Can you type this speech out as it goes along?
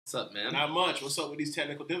What's up, man? Not much. What's up with these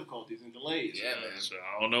technical difficulties and delays? Yeah, man. So,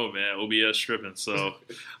 I don't know, man. OBS tripping. So,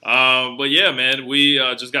 but yeah, man, we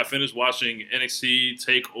just got finished watching NXT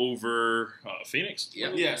Takeover Phoenix.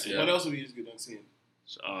 Yep. Yes. Yeah. What else have we just done seeing?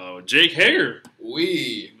 Jake Hager,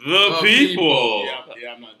 We the people.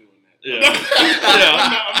 Yeah, I'm not doing that. Yeah.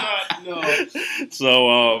 I'm not. No.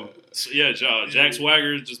 So Jack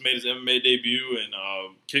Swagger just made his MMA debut and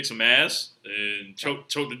kicked some ass and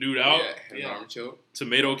choked the dude out. Yeah. Arm choke.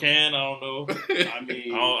 Tomato can. I don't know. I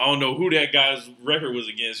mean, I don't know who that guy's record was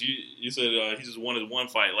against. You said he just won his one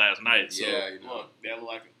fight last night. So. Yeah, look, that looked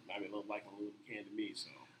like a little can to me. So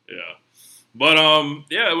Yeah, but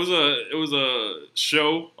it was a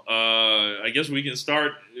show. I guess we can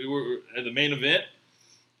start at the main event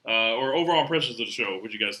or overall impressions of the show.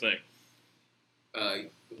 What do you guys think?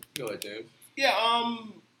 Go ahead, James. yeah,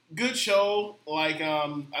 good show. Like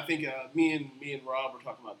I think me and Rob were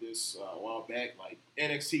talking about this a while back. Like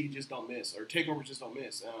NXT just don't miss, or Takeover just don't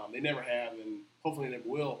miss. They never have, and hopefully they never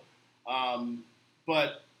will.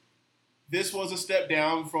 But this was a step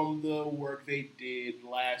down from the work they did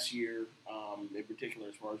last year, in particular,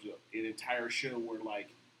 as far as an entire show where, like,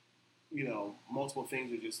 you know, multiple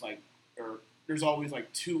things are just like, or there's always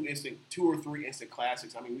like two or three instant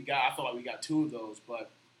classics. I mean, I felt like we got two of those, but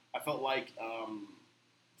I felt like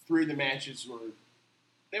three of the matches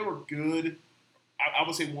were good. I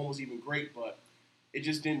would say one was even great, but it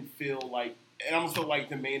just didn't feel like. It almost felt like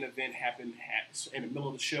the main event happened in the middle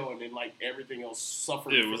of the show, and then like everything else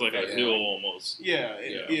suffered. It was like a hill almost. Yeah.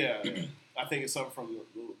 I think it suffered from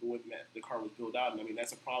the way the card was built out, and I mean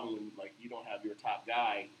that's a problem when like you don't have your top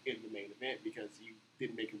guy in the main event because you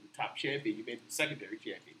didn't make him the top champion, you made him the secondary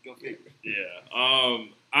champion. Go figure. Yeah.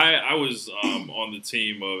 I was on the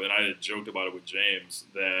team of, and I had joked about it with James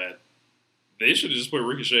that they should have just put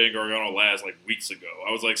Ricochet and Gargano last like weeks ago.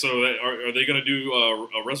 I was like, so are they going to do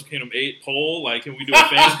a Wrestle Kingdom 8 poll? Like, can we do a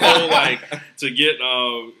fan poll like to get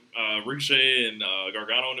Ricochet and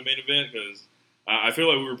Gargano in the main event? Because I feel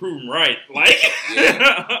like we were proven right. Like,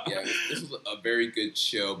 yeah, this was a very good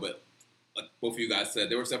show, but like both of you guys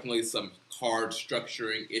said, there was definitely some card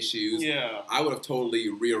structuring issues. Yeah. I would have totally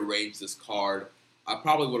rearranged this card. I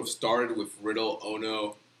probably would have started with Riddle,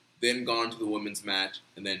 Ono, then gone to the women's match,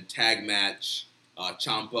 and then tag match,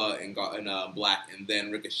 Ciampa and Black, and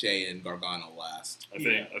then Ricochet and Gargano last. I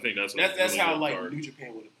think that's really how like card. New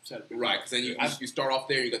Japan would have set it. Right, because then you start off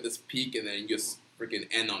there, you got this peak, and then you just freaking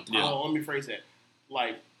end on top. Well, let me phrase that.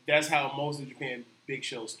 Like, that's how most of Japan big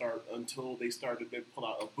shows start until they started to pull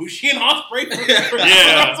out Ibushi and Ospreay.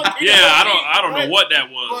 I don't know what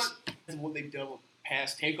that was. But that's what they've done with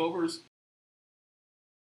past takeovers.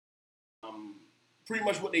 Pretty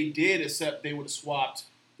much what they did, except they would have swapped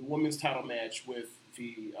the women's title match with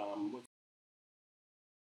the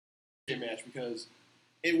match because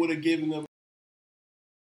it would have given them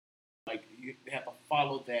like you have to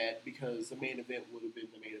follow that because the main event would have been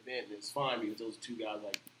the main event and it's fine because those two guys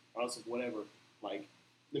like regardless of whatever like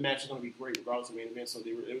the match is going to be great regardless of the main event so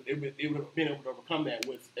it would have been able to overcome that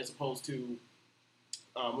with as opposed to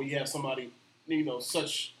when you have somebody you know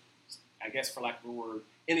such I guess for lack of a word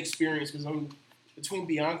inexperienced because I mean between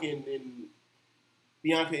Bianca and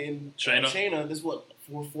Shayna, this is what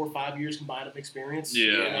 4 or 5 years combined of experience.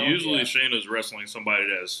 Yeah, you know? usually Shayna's wrestling somebody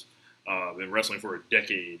that's been wrestling for a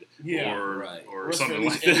decade or something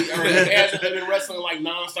like that. Hasn't been wrestling like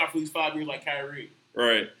nonstop for these 5 years like Kyrie.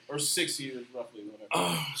 Right. Or 6 years roughly,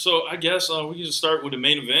 whatever. So I guess we can just start with the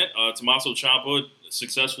main event. Tommaso Ciampa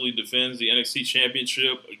successfully defends the NXT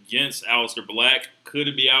Championship against Aleister Black. Could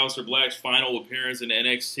it be Aleister Black's final appearance in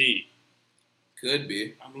NXT? Could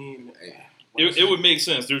be. I mean, it would make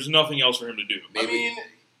sense. There's nothing else for him to do. Maybe.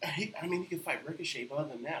 He can fight Ricochet, but other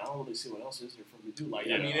than that, I don't really see what else is there for him to do. Like,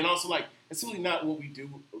 I mean, and also like it's really not what we do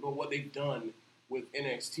or what they've done with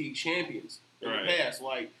NXT champions in the past.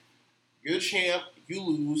 Like, you're the champ, you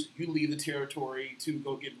lose, you leave the territory to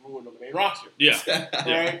go get ruined on the main roster. Yeah.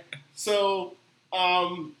 Right. So,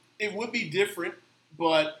 it would be different,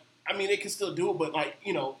 but I mean, it can still do it. But like,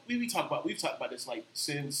 you know, we've talked about this like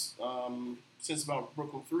since about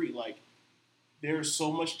Brooklyn 3, like there's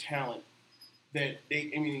so much talent that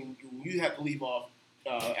you have to leave off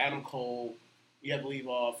Adam Cole, you have to leave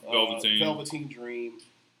off Velveteen Dream,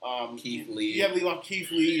 Keith Lee. You have to leave off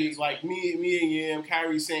Keith Lee. It's like me and Yim,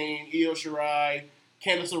 Kairi Sane, Io Shirai,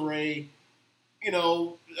 Candice LeRae. You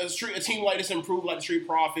know, a team like this improved like the Street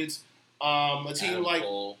Profits. A team Adam like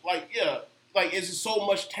Cole. Like it's just so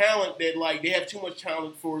much talent that like they have too much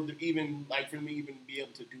talent for me even be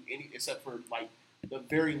able to do any except for like the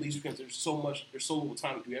very least, because there's so little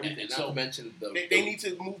time to do everything. And not to mention they need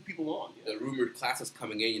to move people on. The rumored classes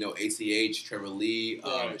coming in, ACH, Trevor Lee,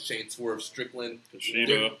 Shane Swerve, Strickland,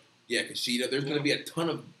 Kushida. Kushida. There's going to be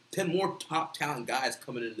 10 more top talent guys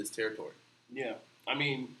coming into this territory. Yeah, I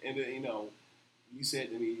mean, and you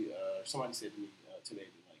said to me, somebody said to me today,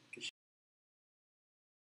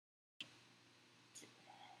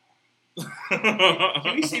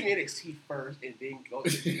 can we see NXT first and then go to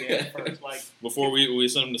the first? Like before we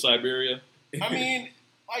send them to Siberia. I mean,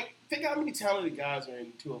 like think how many talented guys are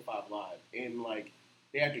in 205 Live, and like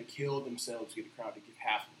they have to kill themselves to get the crowd to give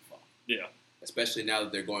half of the fuck. Yeah, especially now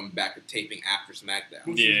that they're going back to taping after SmackDown.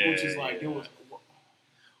 Which is like it was.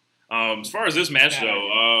 As far as this match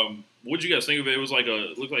though, what'd you guys think of it? It was it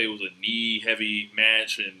looked like it was a knee heavy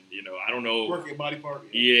match, and I don't know, working a body part.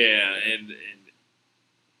 Yeah, and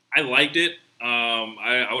I liked it.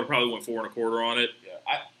 I would have probably went 4 1/4 on it.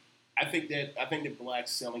 Yeah, I think that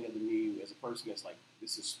Black's selling of the knee as a person that's like,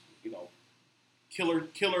 this is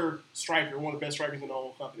killer striker, one of the best strikers in the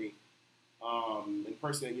whole company, and a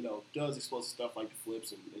person that does explosive stuff like the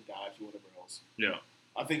flips and dives and whatever else. Yeah,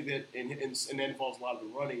 I think that and that involves a lot of the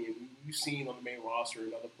running, and we've seen on the main roster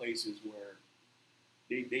and other places where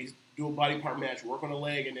they do a body part match, work on a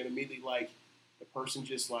leg, and then immediately like the person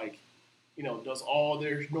just like. Does all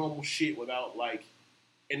their normal shit without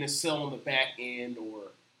and then sell on the back end or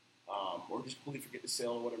just completely forget to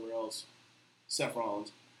sell or whatever else. Seth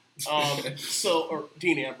Rollins, or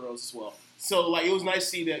Dean Ambrose as well. So it was nice to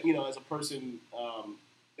see that as a person, I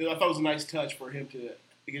thought it was a nice touch for him to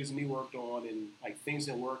get his knee worked on and things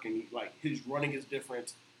didn't work and his running is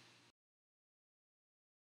different.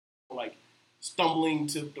 Stumbling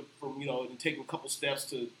from and taking a couple steps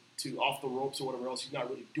to off the ropes or whatever else. He's not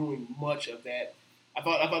really doing much of that. I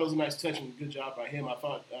thought it was a nice touch and a good job by him. I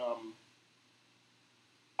thought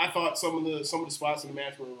some of the spots in the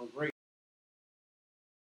match were great.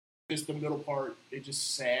 Just the middle part, it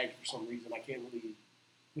just sagged for some reason. I can't really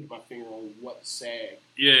put my finger on what sagged.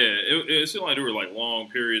 Yeah, it seemed like there were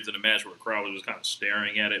long periods in the match where the crowd was just kind of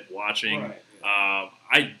staring at it, watching. Right, yeah.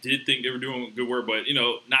 I did think they were doing good work, but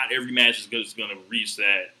not every match is going to reach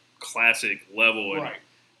that classic level. And, right.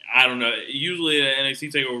 I don't know. Usually at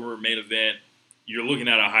NXT Takeover main event, you're looking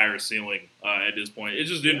at a higher ceiling at this point. It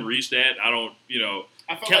just didn't reach that. I don't,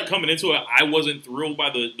 coming into it, I wasn't thrilled by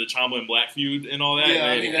the Ciampa and Black feud and all that.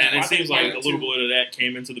 Yeah, and it seems like a little bit of that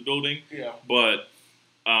came into the building. Yeah. But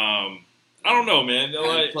I don't know, man.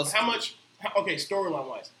 Plus, storyline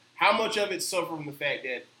wise, how much of it suffered from the fact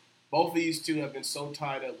that both of these two have been so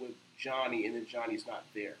tied up with Johnny and then Johnny's not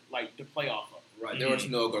there, to play off of. Right, there was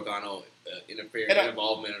no Gargano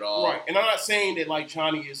involvement at all. Right, and I'm not saying that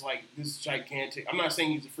Johnny is this gigantic. I'm not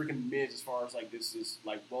saying he's a freaking Miz as far as this is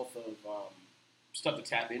both of stuff to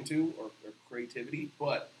tap into or creativity,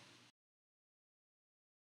 but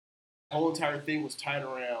the whole entire thing was tied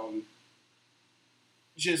around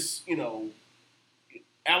just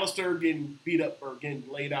Alistair getting beat up or getting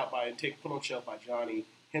laid out by and put on shelf by Johnny,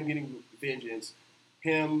 him getting vengeance,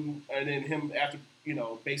 him after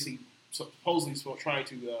basically. Supposedly trying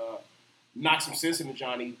to knock some sense into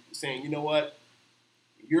Johnny, saying, "You know what,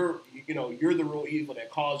 you're the real evil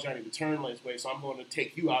that caused Johnny to turn his way, so I'm going to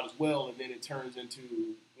take you out as well." And then it turns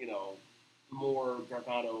into more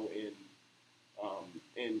Gargano and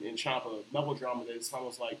Ciampa melodrama that it's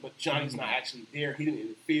almost but Johnny's not actually there. He didn't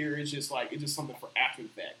interfere. It's just something for after the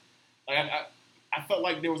fact. I felt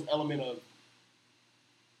like there was element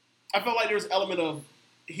of.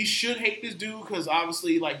 He should hate this dude because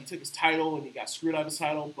obviously, he took his title and he got screwed out of his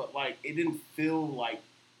title. But it didn't feel like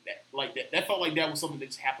that. That felt like that was something that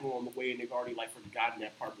just happened along the way, and they've already forgotten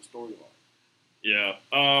that part of the storyline. Yeah,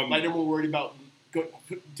 they're more worried about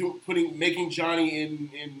making Johnny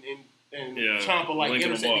and Ciampa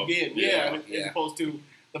intersect again. Yeah, as opposed to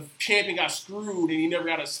the champion got screwed and he never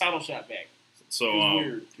got a title shot back.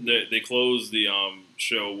 So they closed the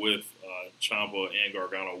show with Ciampa and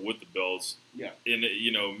Gargano with the belts. Yeah. And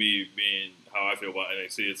me being how I feel about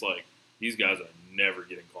NXT, it's these guys are never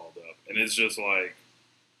getting called up, and it's just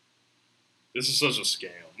this is such a scam.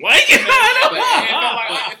 It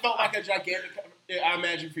felt like a gigantic. I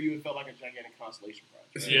imagine for you, it felt like a gigantic consolation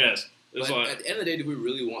prize. Right? Yes. But at the end of the day, do we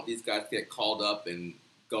really want these guys to get called up and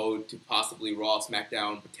go to possibly Raw,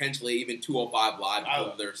 SmackDown, potentially even 205 Live because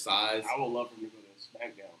of their size? I would love them to go to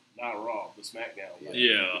SmackDown. Not Raw, but SmackDown.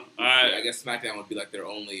 Yeah. I guess SmackDown would be their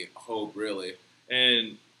only hope, really.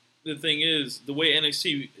 And the thing is, the way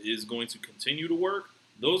NXT is going to continue to work,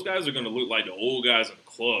 those guys are going to look like the old guys in the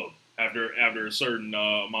club after a certain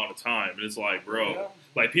amount of time. And it's bro,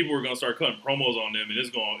 people are going to start cutting promos on them, and it's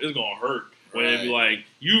going to hurt. When they'd be like,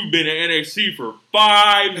 "You've been in NXT for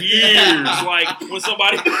 5 years." Like when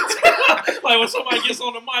somebody, gets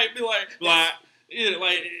on the mic, be like,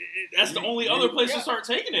 that's the only other place to start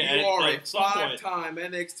taking it. You are a 5-time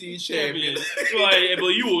NXT champion.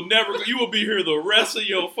 But you will be here the rest of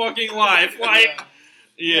your fucking life. Like,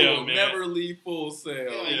 you will man. never leave Full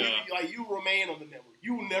Sail. You remain on the network.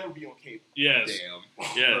 You will never be on cable. Yes. Damn.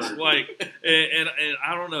 Yes. And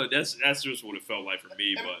I don't know. That's just what it felt like for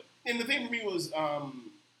me. And the thing for me was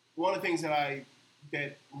one of the things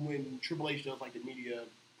that when Triple H does like the media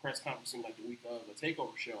press conferencing like the week of the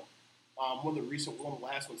Takeover show, one of the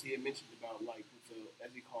last ones he had mentioned about like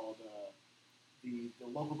as he called the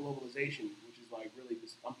local globalization, which is like really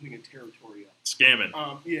just I'm putting a territory up. Scamming.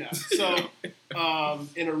 So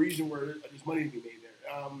in a region where there's money to be made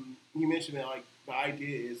there, he mentioned that like the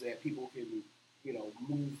idea is that people can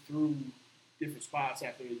move through different spots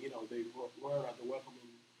after they run out the welcome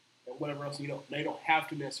and whatever else. They don't have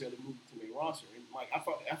to necessarily move to the main roster. And like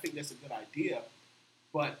I think that's a good idea,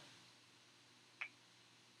 but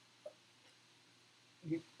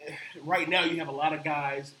right now you have a lot of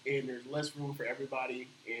guys and there's less room for everybody,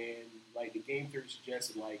 and like the game theory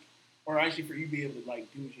suggested like, or actually for you to be able to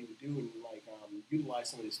like do what you need to do and like utilize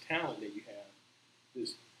some of this talent that you have.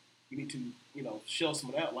 Just you need to shell some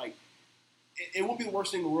of that. Like it won't be the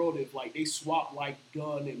worst thing in the world if like they swap like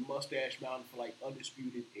Gunn and Mustache Mountain for like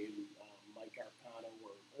Undisputed and like Gargano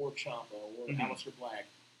or Ciampa or Aleister Black.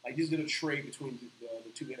 Like he's gonna trade between the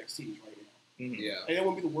two NXTs right now. Mm-hmm. Yeah, and it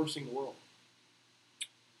won't be the worst thing in the world.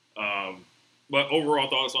 But overall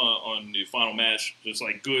thoughts on the final match, just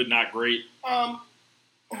like good, not great. I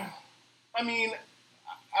mean,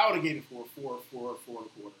 I would have gave it 4 and a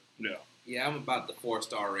quarter. Yeah. Yeah, I'm about the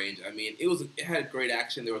 4-star range. I mean, it had great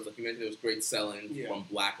action. There was, like you mentioned, there was great selling from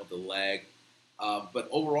Black of the leg. But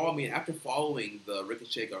overall, I mean, after following the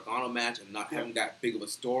Ricochet Gargano match and not having that big of a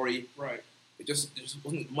story, right? It just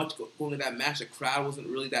wasn't much going to that match. The crowd wasn't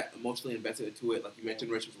really that emotionally invested into it. Like you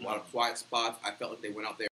mentioned, Rich, there was a lot of quiet spots. I felt like they went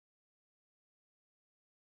out there.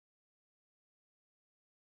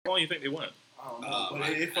 How long do you think they went? I don't know, but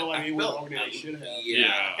it felt like they went longer than they should have.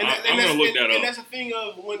 Yeah, I'm going to look that up. And that's the thing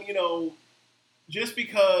of when, just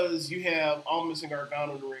because you have Almas and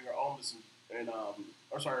Gargano in the ring, or Almas and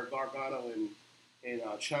Gargano and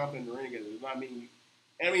Ciampa in the ring together, does not mean.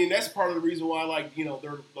 I mean, that's part of the reason why, like,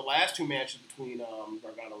 they're the last two matches between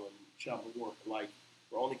Gargano and Ciampa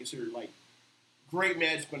were only considered like great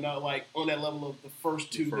matches, but not like on that level of the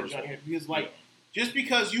first two that Johnny had. Because just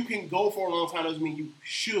because you can go for a long time doesn't mean you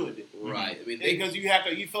should. Right. I mean, because you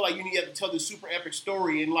feel like you have to tell this super epic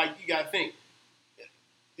story, and like you gotta think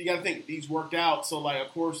these worked out. So like,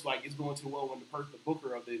 of course, like it's going too well when the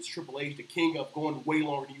booker of this Triple H, the king of going way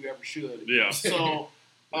longer than you ever should. Yeah. So,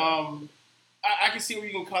 I can see where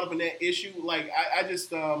you can caught up in that issue. Like I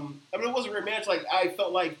just, I mean, it wasn't a great match. Like I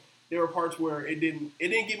felt like there were parts where it didn't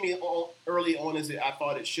get me early on as I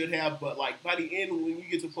thought it should have. But like by the end, when you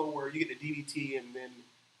get to the point where you get the DDT and then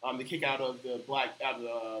the kick out of the Black out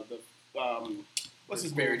of the what's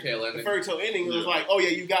his fairy tale ending? The fairy tale ending. It was like, oh yeah,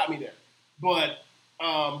 you got me there. But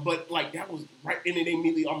like that was right, and then they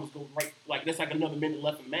immediately almost go right. Like that's like another minute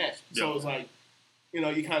left in the match. So it was like, you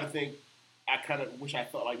kind of think. I kind of wish I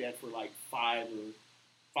felt like that for like 5,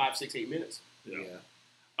 6, 8 minutes.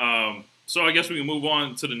 Yeah. So I guess we can move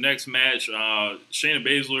on to the next match. Shayna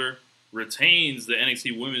Baszler retains the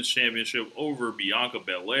NXT Women's Championship over Bianca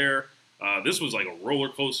Belair. This was like a roller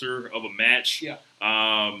coaster of a match. Yeah.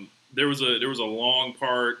 There was a long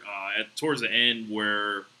part towards the end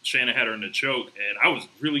where Shayna had her in the choke, and I was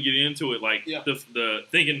really getting into it. Like the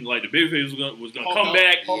thinking like the babyface was gonna come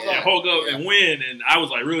back and Hulk up and win, and I was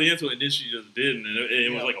like really into it, and then she just didn't, and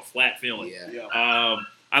it was like a flat feeling. Yeah.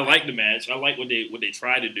 I like the match. I like what they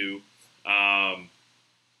tried to do. I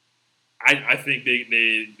think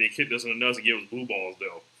they kicked us in the nuts and gave us blue balls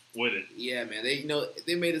though with it. Yeah, man.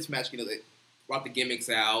 They made this match. They brought the gimmicks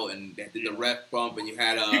out and they did the ref bump, and you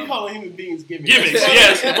had you calling human beings gimmicks? Gimmicks,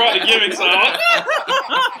 yes. They brought the gimmicks out.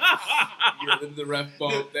 The ref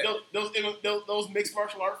bump. Those mixed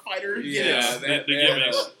martial art fighters. Yeah, the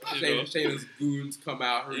gimmicks. Shayna's goons come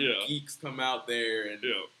out. Her geeks come out there and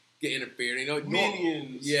get interfered.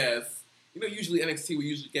 Minions. Yes. Usually NXT we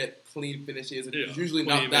usually get clean finishes. And There's usually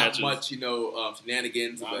clean not that matches. much,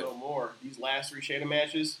 shenanigans. Not no more. These last 3 Shayna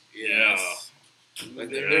matches. Yes. Like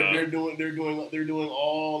they're doing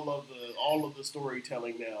all of the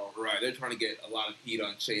storytelling now. Right, they're trying to get a lot of heat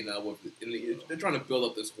on Shayna. They're trying to build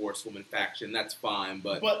up this horsewoman faction. That's fine,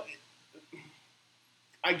 but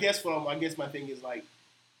I guess my thing is like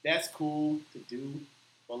that's cool to do,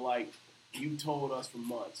 but like you told us for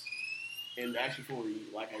months and actually for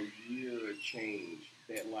like a year change,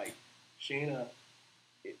 that like Shayna,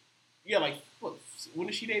 like what? When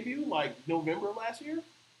did she debut? Like November of last year,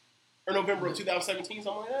 or November of 2017,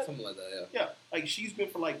 something like that. Something like that, yeah. Yeah, like she's been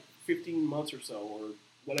for like 15 months or so, or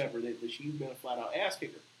whatever. That she's been a flat out ass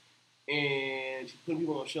kicker, and she's putting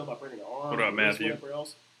people on the shelf by breaking her arm, What up, Matthew? whatever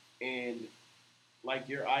else, and. Like,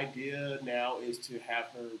 your idea now is to have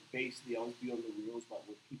her basically always be on the reels, like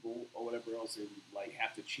with people or whatever else, and like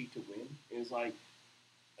have to cheat to win. And it's like,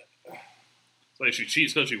 It's like she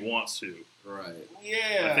cheats because she wants to. Right.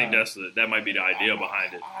 yeah, I think that might be the idea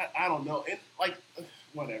behind it. I don't know. And like,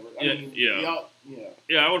 whatever. Yeah,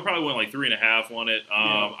 yeah. I would probably win like 3.5 on it.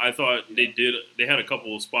 I thought they had a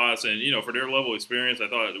couple of spots, and for their level of experience, I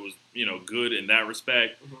thought it was good in that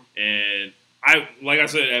respect. And like I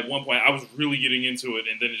said, at one point, I was really getting into it,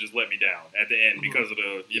 and then it just let me down at the end because of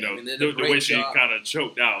the way she kind of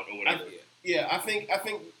choked out or whatever.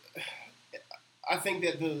 I think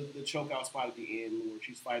that the choke out spot at the end where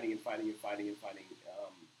she's fighting.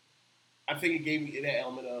 I think it gave me that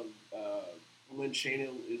element of when Shayna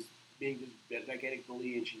is being this gigantic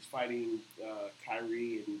bully and she's fighting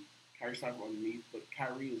Kyrie, and Kyrie's fighting from underneath, but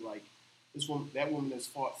Kyrie is like that woman has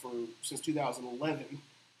fought since 2011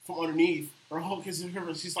 from underneath. Her whole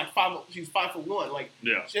she's like 5'1". Like,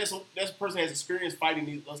 that person has experience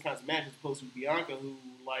fighting those kinds of matches, as opposed to Bianca, who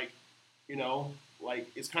like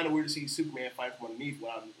it's kind of weird to see Superman fight from underneath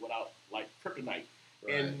without like kryptonite.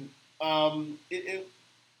 Right. And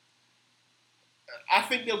I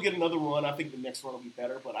think they'll get another run. I think the next run will be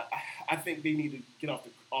better, but I think they need to get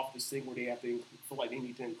off this thing where they have to feel like they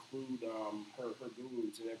need to include her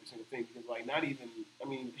goons in every single thing, because like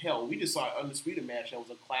hell, we just saw an Undisputed match that was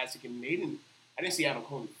a classic, and I didn't see Adam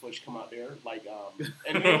Cole and Butch come out there like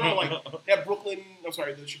and like that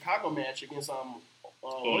the Chicago match against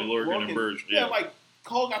Cody Lorcan and Burge. Yeah, like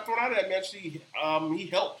Cole got thrown out of that match. He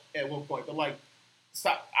helped at one point, but like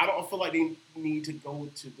I don't feel like they need to go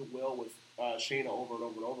to the well with Shayna over and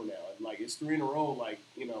over and over now. And like it's 3 in a row. Like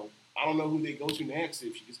I don't know who they go to next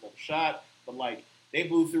if she gets another shot, but like they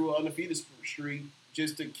blew through an undefeated streak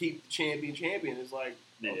just to keep the champion. It's like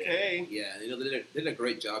okay, yeah. They did a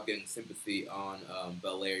great job getting sympathy on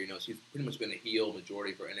Belair. She's pretty much been a heel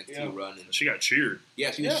majority for NXT run, and she got cheered. Yeah,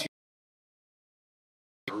 she was.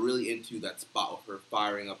 Really into that spot with her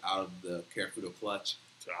firing up out of the Karafuto clutch.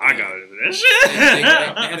 So I got into that shit. They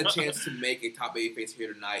had a chance to make a top babyface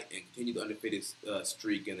here tonight and continue the undefeated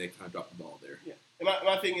streak, and they kind of dropped the ball there. Yeah, and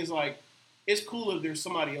my thing is like, it's cool if there's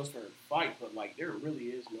somebody else for her to fight, but like there really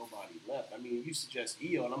is nobody left. I mean, you suggest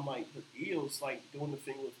Io, and I'm like, but Io's like doing the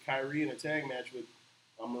thing with Kyrie in a tag match with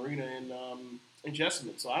Marina and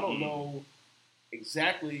Jessamine. So I don't know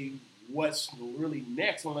exactly what's really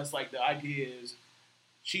next, unless like the idea is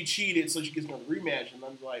she cheated so she gets another rematch, and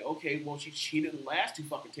I'm like, okay, well, she cheated the last 2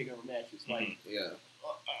 fucking Takeover matches. Like,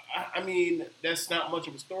 I mean, that's not much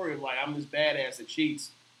of a story of like, I'm this badass that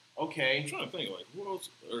cheats. Okay. I'm trying to think, like, who else?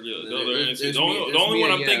 The only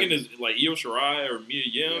one I'm thinking is like Io Shirai or Mia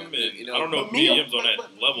Yim, and I don't know if Mia Yim's on that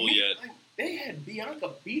level yet. Like, they had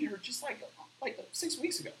Bianca beat her just like 6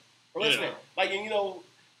 weeks ago, or less than that. Like, and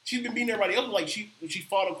she's been beating everybody else. Like she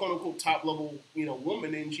fought a quote unquote top level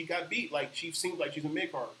woman, and she got beat. Like she seems like she's a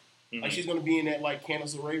mid card. Mm-hmm. Like she's going to be in that like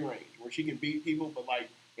Candice LeRae range where she can beat people, but like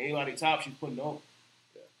anybody top, she's putting over.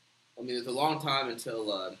 Yeah. I mean, it's a long time until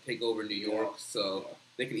Takeover New York, so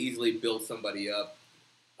they can easily build somebody up.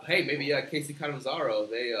 Hey, maybe Casey Catanzaro.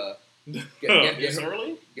 They get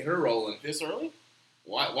her rolling this early.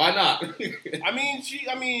 Why not? I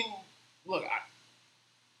mean, look.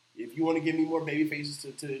 If you want to give me more baby faces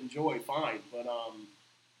to enjoy, fine. But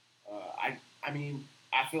I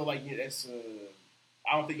feel like that's.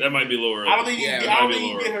 I don't think that might be lower. I don't think you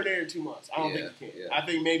can get her there in 2 months. I don't think you can. Yeah. I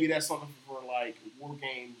think maybe that's something for like War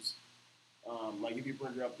Games. Like if you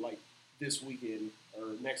bring her up like this weekend or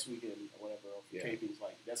next weekend or whatever for tapings,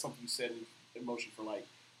 like that's something you set in motion for like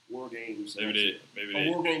War Games. Maybe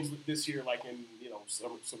War Games this year, like in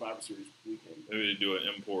Survivor Series weekend. Maybe they do an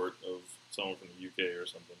import of someone from the UK or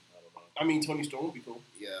something. I don't know. I mean, Tony Storm would be cool.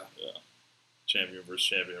 Yeah. Champion versus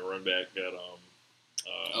champion. Run back that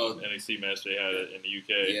NXT match they had in the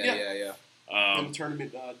UK. Yeah. And the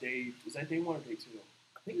tournament day, was that day 1 or day 2?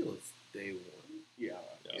 I think it was day 1. Yeah.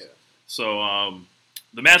 So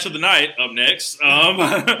the match of the night up next,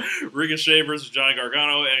 Ricochet versus Johnny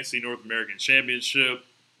Gargano, NXT North American Championship.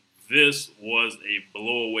 This was a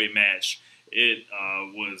blowaway match. It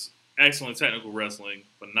was excellent technical wrestling,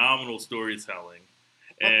 phenomenal storytelling,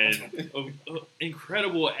 and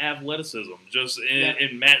incredible athleticism. Just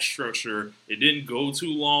in match structure, it didn't go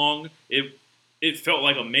too long. It felt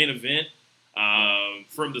like a main event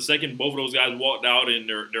from the second both of those guys walked out in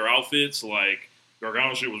their outfits, like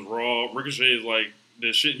Gargano shit was raw. Ricochet is like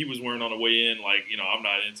the shit he was wearing on the way in. Like I'm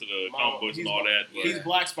not into the comic books and all that. But He's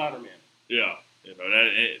Black Spider-Man. Yeah.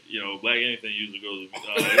 Black anything usually goes,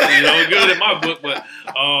 good in my book. But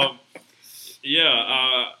I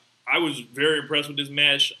was very impressed with this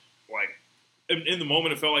match. Like in the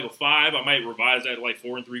moment, it felt like a 5. I might revise that to like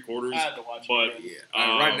 4 3/4. I had to watch it.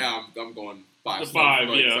 Right now I'm going 5. 5,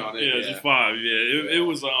 just 5. Yeah, it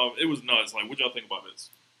was nuts. Like, what y'all think about this?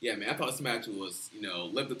 Yeah, man, I thought this match was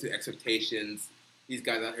lived up to expectations. These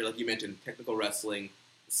guys out here, like you mentioned, technical wrestling,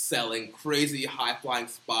 selling crazy high flying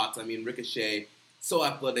spots. I mean, Ricochet, so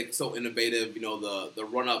athletic, so innovative. The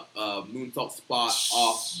run up moonsault spot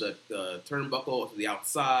off the turnbuckle to the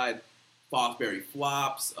outside, Fosbury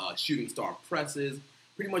flops, shooting star presses,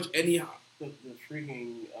 pretty much any. The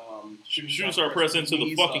freaking shooting star press into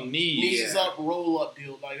the fucking knees up, roll up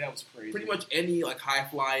deal. Like, that was crazy. Pretty much any like high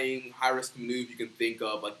flying, high risk move you can think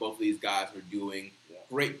of, like both of these guys are doing. Yeah.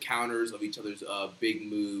 Great counters of each other's big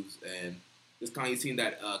moves, and just kind of seeing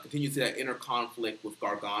that continue to see that inner conflict with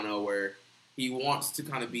Gargano, where he wants to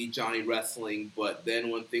kind of be Johnny Wrestling, but then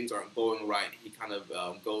when things aren't going right, he kind of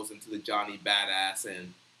goes into the Johnny Badass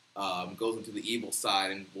and goes into the evil side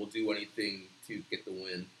and will do anything to get the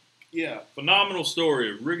win. Yeah. Phenomenal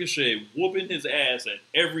story of Ricochet whooping his ass at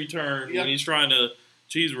every turn when he's trying to,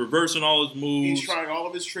 he's reversing all his moves. He's trying all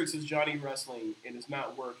of his tricks as Johnny Wrestling, and it's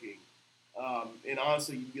not working. And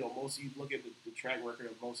honestly, most of you look at the track record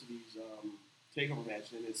of most of these takeover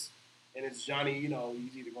matches, and it's Johnny,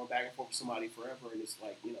 he's either going back and forth with somebody forever, and it's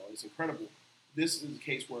like, it's incredible. This is a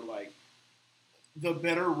case where, like, the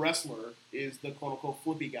better wrestler is the quote-unquote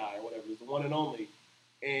flippy guy or whatever, is the one and only.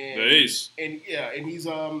 And the ace. And he's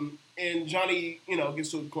and Johnny,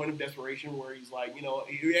 gets to a point of desperation where he's like,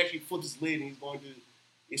 he actually flips his lid and he's going to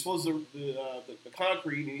expose the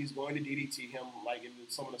concrete, and he's going to DDT him like in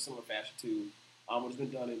some of the similar fashion to what has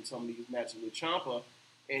been done in some of these matches with Ciampa,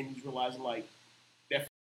 and he's realizing like that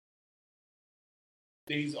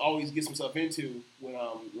he's always gets himself into when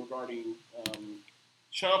regarding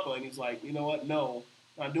Ciampa, and he's like, you know what, no,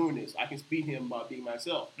 not doing this. I can beat him by being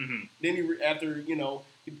myself. Mm-hmm. Then after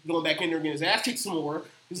going back in there and getting his ass kicked some more,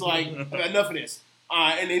 he's like, enough of this.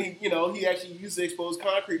 And then he actually used the exposed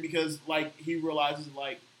concrete because like he realizes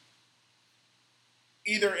like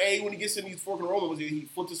either when he gets in these fork and roll moments, he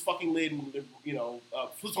flips his fucking lid and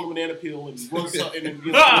flips on a banana peel and runs up and then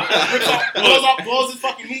blows his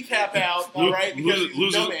fucking kneecap out. All right, because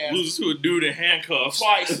he's a dumbass. Loses to a dude in handcuffs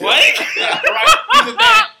twice. Like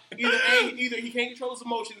right, either he can't control his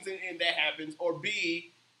emotions and that happens, or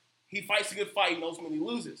B, he fights a good fight and ultimately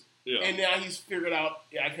loses. Yeah. And now he's figured out,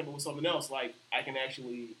 I can do something else. Like, I can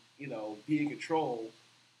actually, be in control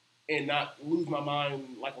and not lose my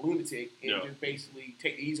mind like a lunatic and just basically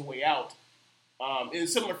take the easy way out. In a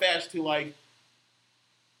similar fashion to, like,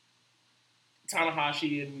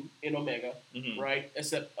 Tanahashi and Omega, mm-hmm. right?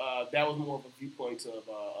 Except that was more of a viewpoint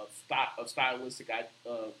of stylistic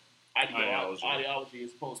ideology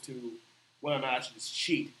as opposed to whether or not I should just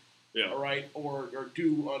cheat. Yeah. All right, or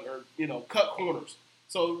cut corners.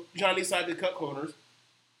 So Johnny decided to cut corners,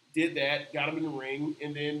 did that, got him in the ring,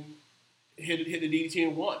 and then hit the DDT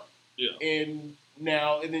and won. Yeah. And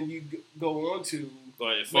then you go on to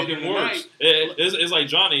like it fucking works. It's like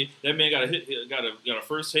Johnny. That man got a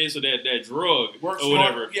first taste of that drug or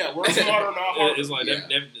whatever. Work smarter, not harder. It's like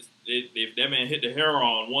if that man hit the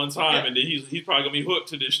heroin one time, and then he's probably gonna be hooked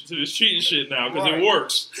to this cheating shit now because it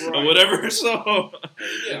works or whatever. So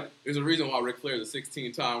there's a reason why Ric Flair is a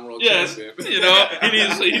 16-time world champion. he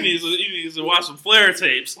needs to watch some Flair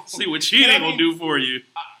tapes, see what cheating will do for you.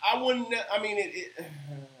 I wouldn't. I mean,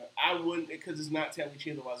 I wouldn't because it's not technically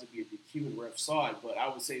cheating. Otherwise, it'd be a DQ and ref saw it. But I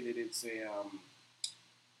would say that it's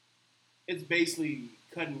it's basically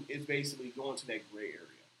going to that gray area.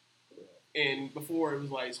 And before it was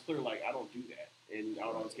like, it's clear, like, I don't do that. And I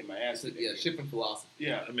would always get my ass kicked. Yeah, shipping philosophy.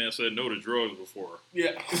 Yeah. That man said no to drugs before.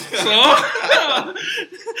 Yeah.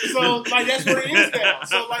 So like, that's where it is now.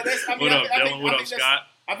 So, like, that's, I mean, what up, Dylan? What up, Scott?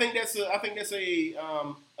 I think that's an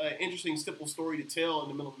interesting, simple story to tell in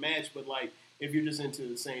the middle of a match. But, like, if you're just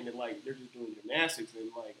into saying that, like, they're just doing gymnastics, then,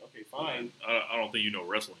 like, okay, fine. I don't think you know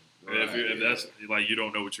wrestling. Right. If that's, like, you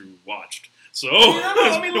don't know what you watched. So,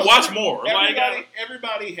 look, watch more.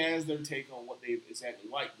 Everybody has their take on what they exactly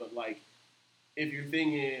like, but, like, if your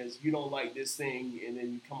thing is you don't like this thing and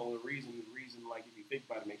then you come up with a reason, like, if you think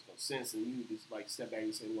about it, makes no sense, and you just, like, step back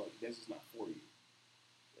and say, look, this is not for you.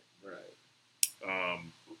 Right.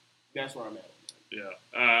 That's where I'm at. Yeah.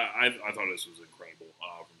 I thought this was incredible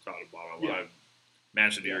from top to bottom. Yeah.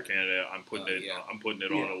 match of the year candidate. I'm putting it. Yeah. I'm putting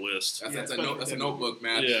it on a list. That's a notebook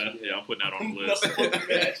match. Yeah, I'm putting that on the list.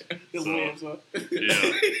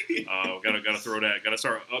 Gotta throw that. Gotta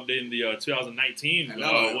start updating the 2019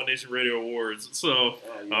 One Nation Radio Awards. So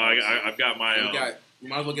I've got my. You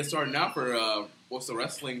might as well get started now for what's the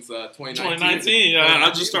wrestling's 2019. 2019.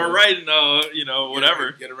 I'll just start writing.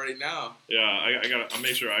 Whatever. Get it ready now. Yeah, I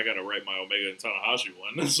make sure I gotta write my Omega and Tanahashi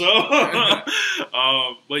one. So,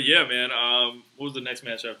 but yeah, man. What was the next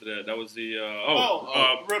match after that? That was the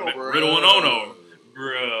Riddle and Ono,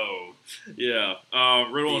 bro. Yeah,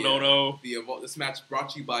 Riddle and Ono. This match brought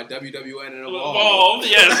to you by WWN and Evolve.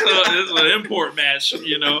 Yes, this is an import match.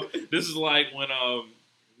 This is like when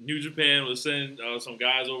New Japan was sending some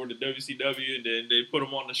guys over to WCW, and then they put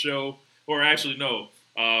them on the show. Or actually, no.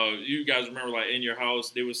 You guys remember, like, in your house,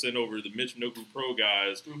 they would send over the Michinoku Pro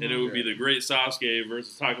guys, and it would be the Great Sasuke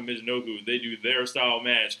versus Taka Michinoku, and they do their style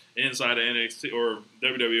match inside of NXT or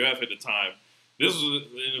WWF at the time. This was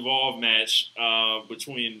an involved match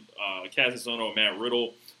between Cassius Ohno and Matt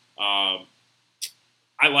Riddle.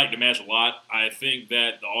 I like the match a lot. I think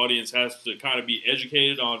that the audience has to kind of be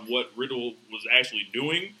educated on what Riddle was actually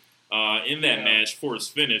doing in that match for his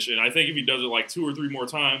finish. And I think if he does it like 2 or 3 more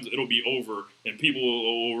times, it'll be over, and people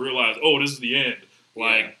will realize, oh, this is the end.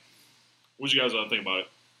 Like, what you guys think about it?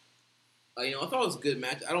 I thought it was a good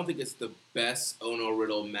match. I don't think it's the best Ono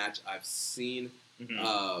Riddle match I've seen.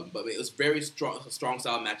 Mm-hmm. But it was very strong, a strong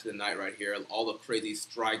style match of the night right here. All the crazy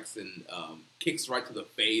strikes and kicks right to the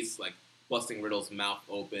face, like busting Riddle's mouth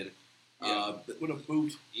open. With a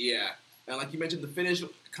boot. Yeah. And like you mentioned, the finish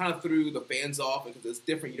kind of threw the fans off because it's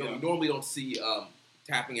different. You normally don't see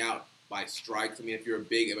tapping out by strikes. I mean, if you're a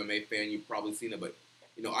big MMA fan, you've probably seen it. But,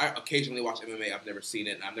 I occasionally watch MMA. I've never seen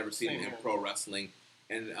it. And I've never seen it in pro wrestling.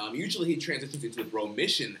 And usually he transitions into the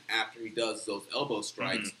Bromission after he does those elbow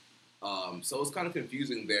strikes. Mm-hmm. So it's kind of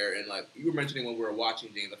confusing there. And like you were mentioning when we were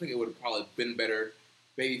watching, James, I think it would have probably been better,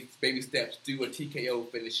 baby steps, do a TKO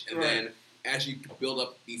finish, and then as you build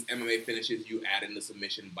up these MMA finishes, you add in the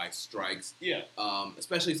submission by strikes. Yeah.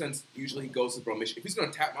 Especially since usually he goes to Bromission. If he's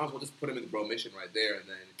going to tap, might as well just put him in the Bromission right there, and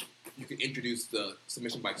then you can introduce the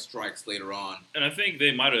submission by strikes later on. And I think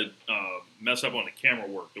they might have messed up on the camera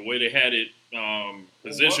work. The way they had it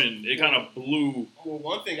positioned, it kind of blew. Well,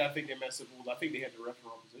 one thing I think they messed up was I think they had the ref in the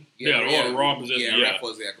wrong position. The wrong position. Yeah, the ref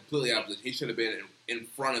was completely opposite. He should have been in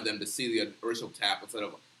front of them to see the original tap instead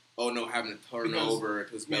of having to turn over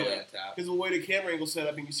to his belly and tap. Because the way the camera angle set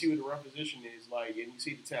up and you see what the ref position is, like, and you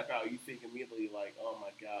see the tap out, you think immediately, like, oh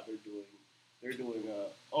my God, they're doing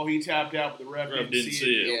he tapped out, but the ref didn't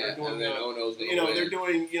see it. Yeah, they're doing, they're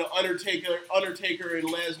doing, Undertaker and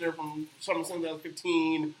Lesnar from SummerSlam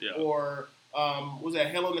 2015, or was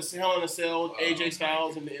that Hell in a Cell, AJ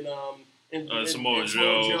Styles and Samoa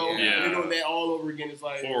Joe. Yeah. They're doing that all over again. It's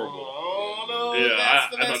like, horrible. Oh no, yeah, that's I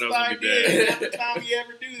thought that was going to be bad. Every time we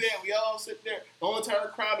ever do that, we all sit there. The whole entire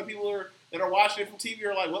crowd of people that are watching it from TV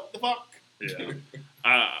are like, what the fuck? Yeah.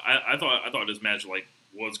 I thought this match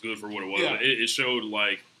was good for what it was. Yeah. It showed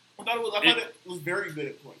I thought it was very good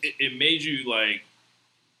at points. It made you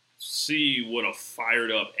see what a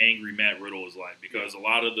fired up, angry Matt Riddle is like, because a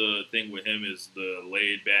lot of the thing with him is the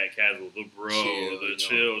laid back, casual, the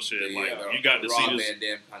chill shit. You got to see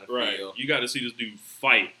this kind of feel. You got to see this dude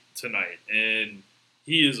fight tonight, and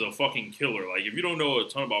he is a fucking killer. Like, if you don't know a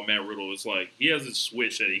ton about Matt Riddle, it's like he has this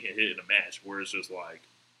switch that he can hit in a match where it's just like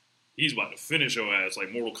he's about to finish your ass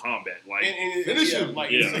like Mortal Kombat. Like, finish him.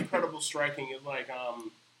 It's incredible striking. It's like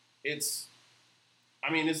it's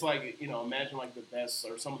like, imagine like the best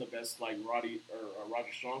or some of the best like Roger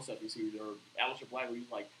Strong stuff you see, or Aleister Black, where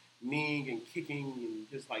he's like kneeing and kicking and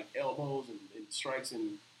just like elbows and strikes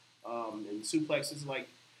and suplexes. Like,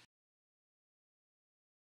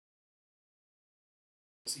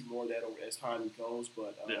 see more of that over as time goes,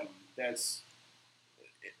 but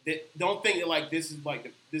don't think that this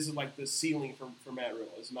is like the ceiling for Matt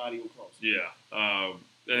Riddle. It's not even close. Yeah,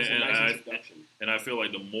 it's a nice introduction. And I feel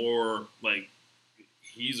like the more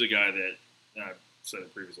he's a guy that, and I've said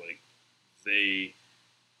it previously, they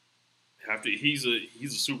have to. He's a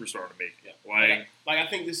superstar to make it. Yeah. I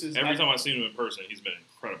think this is every time I've seen him in person, he's been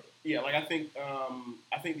incredible. Yeah, I think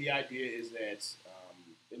the idea is that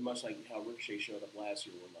much like how Ricochet showed up last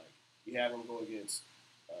year, where you have him go against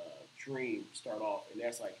Dream start off, and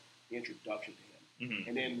that's like the introduction to him, mm-hmm.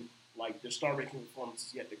 and then the star-making performance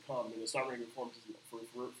is yet to come, and the star-making performance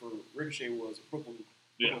for Ricochet was Brooklyn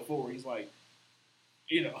forward. He's like,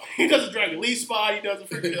 he does a Dragon Lee spot, he does a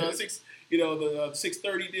freaking the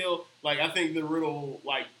 630 deal. I think the Riddle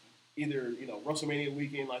either WrestleMania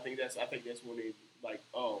weekend. I think that's when they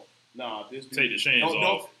Nah, this dude. Take the chains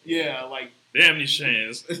off. Yeah, like damn these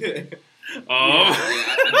chains. I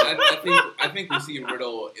think we see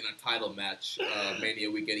Riddle in a title match Mania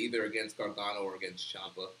weekend, either against Gargano or against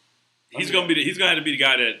Ciampa. He's gonna have to be the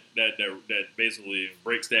guy that basically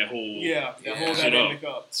breaks that whole whole dynamic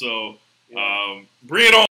up. So bring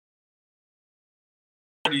it on.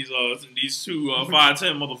 These two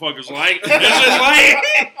 5'10" motherfuckers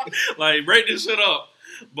like break this shit up.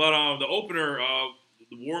 But the opener,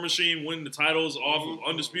 the War Machine win the titles off of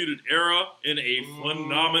Undisputed Era in a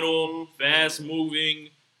phenomenal, fast moving,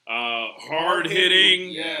 hard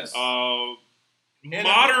hitting,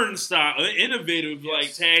 modern style, innovative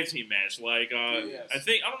tag team match. I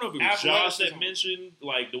don't know if it was Josh that mentioned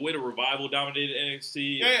the way the Revival dominated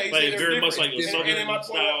NXT. Very much like a Southern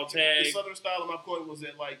style tag. The Southern style. And my point was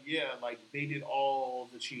that they did all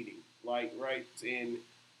the cheating, and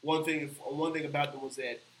one thing about them was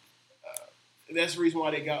that that's the reason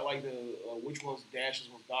why they got the which one's dashes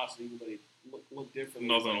was Dawson, even though they look different.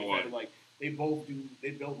 Nothing on what. They both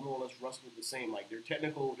more or less wrestle the same. They're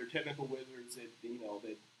technical wizards that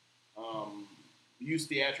use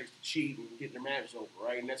theatrics to cheat and get their matches over,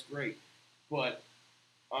 right? And that's great. But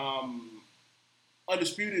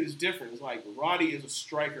Undisputed is different. It's Roddy is a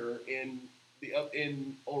striker, and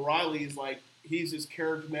O'Reilly is he's this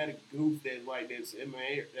charismatic goof that's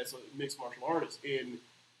MMA, that's a mixed martial artist, and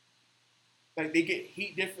they get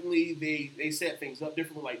heat differently. They set things up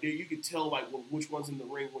differently. You could tell which one's in the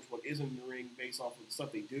ring, which one isn't in the ring based off of the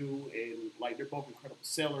stuff they do. And they're both incredible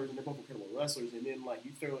sellers and they're both incredible wrestlers. And then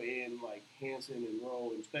you throw in Hanson and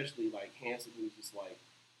Rowe, and especially Hanson, who's just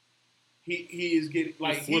he is getting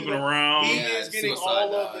flipping around. He is getting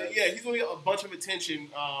all of the he's going to get a bunch of attention.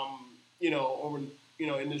 Over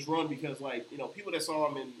in this run because people that saw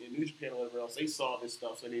him in New Japan or whatever else, they saw this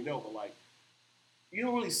stuff so they know. But you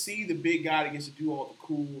don't really see the big guy that gets to do all the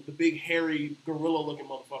cool, the big hairy gorilla-looking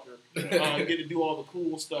motherfucker get to do all the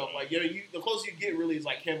cool stuff. The closer you get really is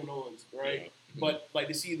Kevin Owens, right? Yeah. But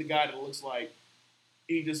to see the guy that looks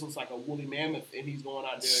he just looks like a woolly mammoth, and he's going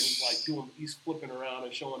out there and he's flipping around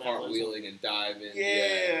and showing out, cartwheeling and diving.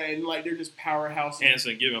 Yeah, and they're just powerhouse.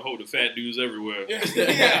 Hanson giving hold to fat dudes everywhere.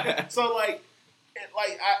 Yeah, so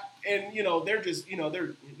they're just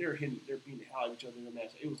they're beating the hell out of each other in the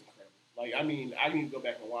match. It was incredible. I need to go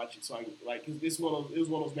back and watch it so I can because it was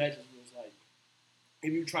one of those matches where it was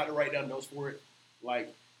if you try to write down notes for it,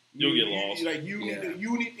 you'll get lost. You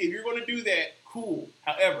need if you're going to do that, cool.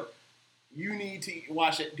 However, you need to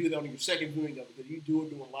watch it, do that on your second viewing of it because you do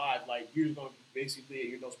it live. You're just going to basically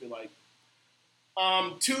your notes be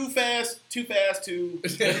too fast to too fast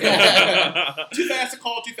to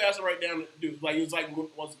call, too fast to write down. Dude, it was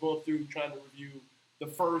once going through trying to review the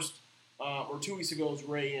first. Or 2 weeks ago's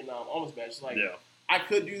Ray and Almost match. I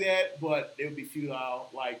could do that, but it would be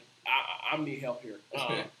futile. I need help here.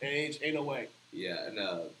 And ain't no way. Yeah, and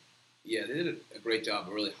they did a great job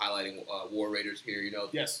of really highlighting War Raiders here.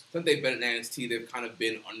 Yes. Since they've been in NXT, they've kind of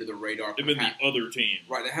been under the radar. They've been the other team.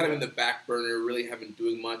 Right, they had them in the back burner, really haven't been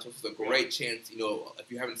doing much. This is a great chance,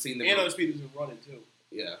 if you haven't seen them. And Undisputed has been running, too.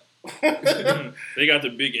 Yeah. They got the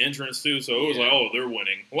big entrance too, so it was they're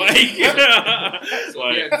winning. So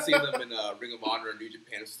we hadn't seen them in Ring of Honor in New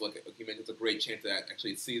Japan. It's it's a great chance to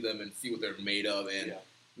actually see them and see what they're made of. And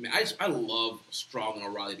I love Strong and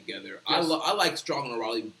O'Reilly together. Yes. I like Strong and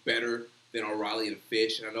O'Reilly better than O'Reilly and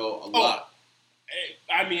Fish, and I know a lot.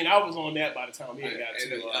 I was on that by the time he got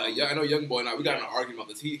to. I know Young Boy and I, we got in an argument about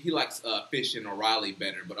this. He likes Fish and O'Reilly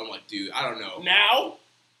better, but I'm like, dude, I don't know. Now?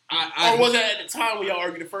 Or was it at the time we all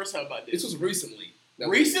argued the first time about this? This was recently.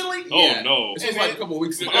 Recently? Oh, no. This was a couple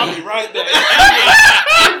weeks ago. I'll be right there.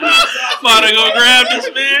 About to go grab this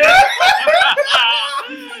man.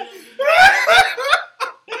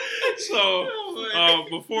 So,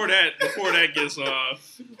 before that gets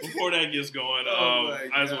going,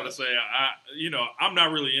 I just want to say, I'm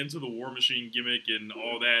not really into the War Machine gimmick and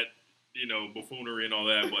all that, buffoonery and all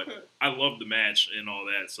that, but I love the match and all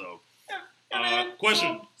that, so.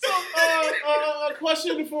 Question. A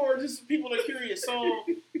question for just people that are curious. So,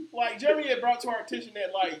 Jeremy had brought to our attention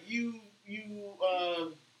that, you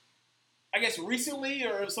I guess recently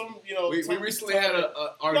or some, we recently had an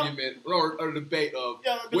argument or a debate of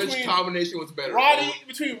which combination was better.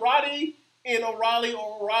 Between Roddy and O'Reilly,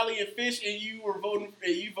 or O'Reilly and Fish, and you were voting.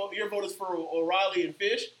 Your vote is for O'Reilly and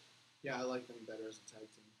Fish. Yeah, I like them better as a tag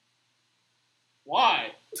team.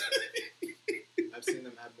 Why? I've seen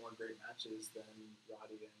them have more great matches than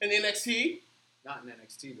Roddy and NXT. Not in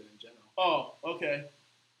NXT, but in general. Oh, okay.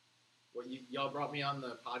 What y'all brought me on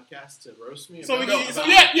the podcast to roast me? So, about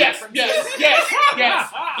yes,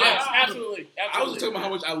 absolutely. I was just talking about how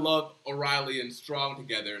much I love O'Reilly and Strong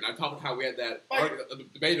together, and I talked about how we had that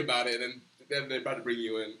debate about it, and then they're about to bring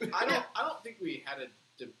you in. I don't think we had a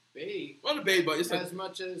debate. Not a debate, but it's as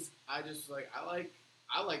much as I just I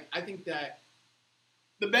think that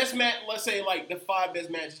the best match. Let's say like the 5 best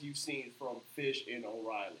matches you've seen from Fish and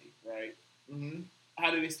O'Reilly, right? Mm-hmm. How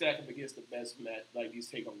do they stack up against the best match, like these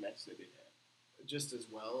takeover matches that they have? Just as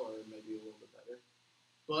well, or maybe a little bit better.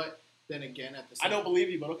 But then again, at the I same don't believe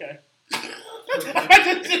you, but okay.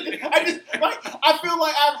 I feel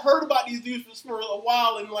like I've heard about these dudes for a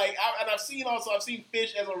while, and I've seen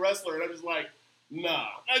Fish as a wrestler, and I'm just like, nah,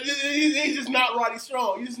 he's just not Roddy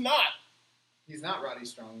Strong. He's not. He's not Roddy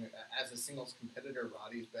Strong. As a singles competitor,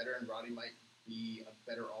 Roddy's better, and Roddy might be a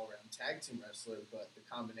better all-around tag team wrestler, but the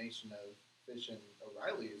combination of Fish and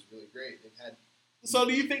O'Reilly is really great. They've had. So,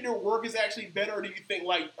 do you think their work is actually better, or do you think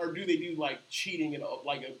or do they do cheating and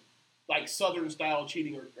like Southern style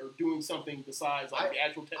cheating, or doing something besides the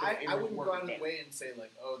actual technical? I wouldn't go out of the way and say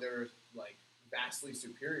they're vastly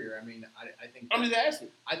superior. I mean, I think I'm just asking.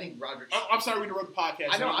 I think Roderick. I'm sorry we interrupted the podcast.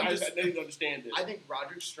 I know. I didn't understand this. I think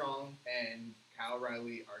Roderick Strong and Kyle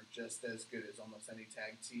O'Reilly are just as good as almost any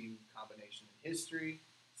tag team combination in history.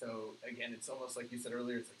 So again, it's almost like you said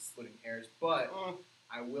earlier, it's like splitting hairs. But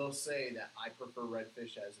I will say that I prefer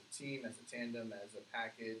Redfish as a team, as a tandem, as a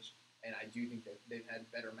package, and I do think that they've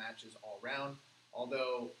had better matches all around.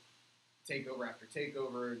 Although takeover after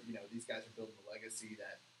takeover, these guys are building a legacy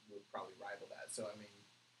that would probably rival that. So I mean,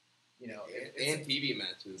 and TV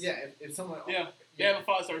matches. Yeah, if someone they have a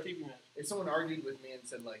 5-star TV match. If someone argued with me and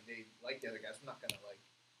said they like the other guys, I'm not gonna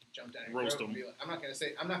jump down and roast them. I'm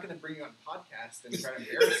not gonna bring you on a podcast and try to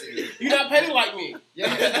embarrass you. You're not petty like me.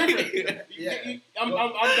 Yeah, that's different. Yeah.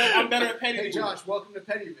 I'm better at petty. Hey Josh, welcome to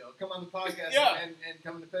Pettyville. Come on the podcast and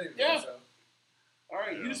come to Pettyville. Yeah. So. All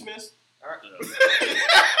right, you dismissed. All right.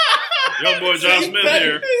 Young boy John Smith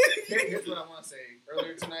here. Here's what I want to say.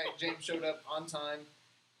 Earlier tonight, James showed up on time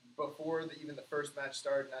before even the first match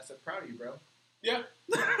started, and I said, "Proud of you, bro." Yeah.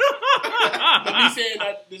 But me saying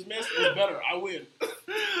that dismissed is better. I win.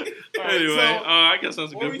 Right, anyway, so, I guess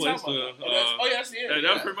that's a good place to. That's the end.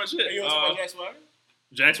 That's pretty much it. You want to talk about Jack Swagger?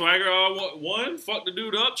 Jack Swagger won, fucked the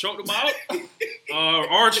dude up, choked him out.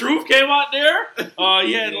 R-Truth came out there.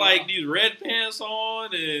 He had these red pants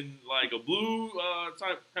on and a blue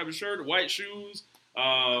type of shirt, white shoes.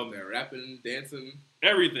 They're rapping, dancing,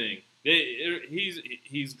 everything.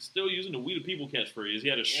 He's still using the "We the People" catchphrase. He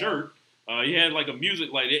had a shirt. He had a music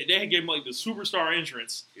they gave him the superstar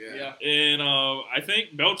entrance. Yeah. And I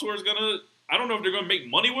think Bellator's gonna. I don't know if they're gonna make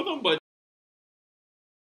money with him, but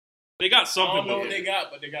they got something. I don't know with what him. they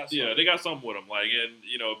got, but they got something. Yeah, they got something with him.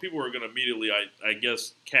 And people are gonna immediately, I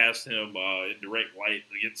guess, cast him in direct light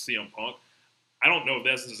against CM Punk. I don't know if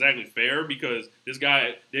that's exactly fair because this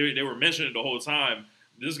guy, they were mentioning it the whole time.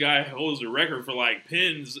 This guy holds the record for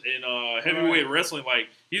pins in heavyweight wrestling.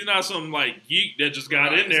 He's not some geek that just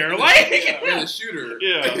got in there. He's a shooter.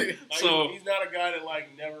 Yeah. So he's not a guy that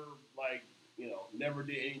never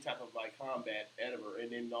did any type of combat ever,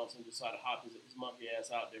 and then all of a sudden decided to hop his monkey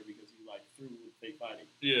ass out there because he through with fake fighting.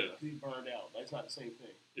 Yeah. He burned out. That's not the same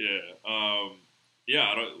thing. Yeah. Yeah,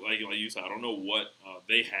 I don't like you said. I don't know what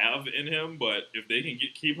they have in him, but if they can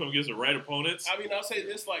keep him against the right opponents, I mean, I'll say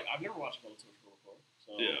this: I've never watched Bellator before,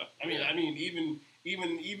 so yeah. I mean, even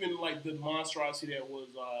the monstrosity that was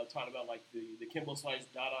talked about, the Kimbo Slice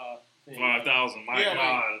Dada thing, 5,000. My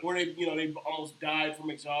God, where they almost died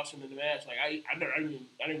from exhaustion in the match. I didn't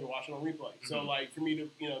even watch it on replay. Mm-hmm. So for me to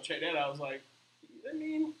check that out, I was like, I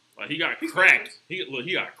mean, he got cracked.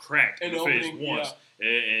 He got cracked in the face once,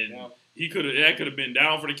 and. Yeah. That could have been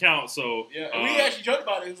down for the count. So yeah, and we actually joked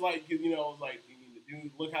about it. It's the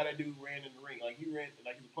dude. Look how that dude ran in the ring. He ran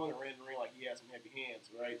his opponent ran in the ring he had some heavy hands,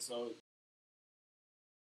 right? So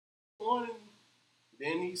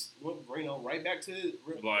then he's right back to.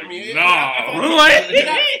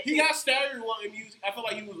 He got staggered in music. I feel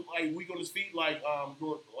like he was weak on his feet,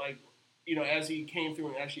 as he came through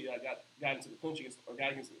and actually got into the clinch or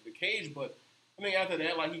got against the cage, but. I mean, after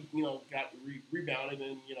that, he got rebounded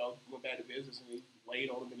and went back to business and he laid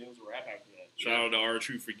on him and it was a wrap after that. Shout out to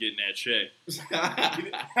R-Truth for getting that check.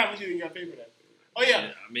 How much you got paid for that? Oh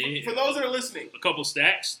yeah. I mean, for those that are listening, a couple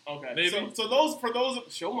stacks. Okay, maybe. So for those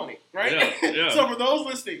show money, right? Yeah. So for those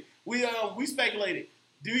listening, we speculated.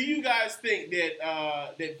 Do you guys think that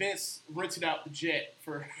that Vince rented out the jet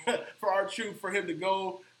for R-Truth for him to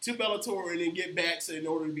go to Bellator and then get back in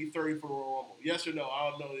order to be 30 for the Royal Rumble? Yes or no? I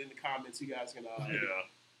don't know. In the comments, you guys can. I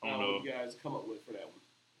don't know. You guys come up with for that one.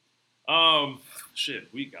 Shit,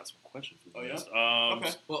 we got some questions. Oh yeah.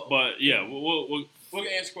 Okay. Well, But yeah, we'll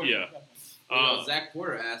answer questions. yeah. Zach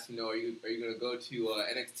Porter asked, are you going to go to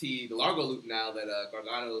NXT, the Largo Loop now that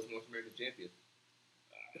Gargano is North American champion?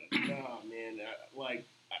 Nah, man.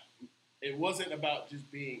 It wasn't about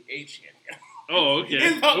just being a champion. Oh, okay.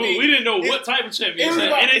 We didn't know what type of champion. It was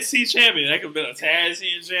an NXT champion. That could have been a tag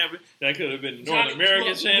team champion. That could have been a North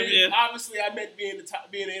American champion. Obviously, I meant being an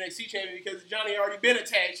NXT champion because Johnny already been a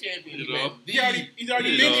tag champion. You know, he's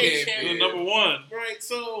already been a champion. The number one. Right.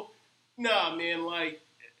 So, nah, man. Like,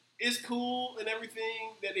 it's cool and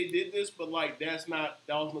everything that they did this, but like that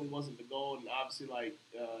ultimately wasn't the goal. And obviously, like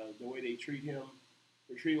the way they treat him,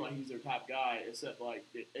 they're treating him like he's their top guy, except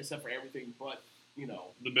for everything but.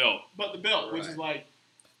 The belt. But the belt, which is like,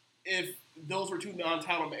 if those were two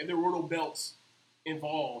non-title, if there were no belts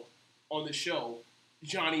involved on the show,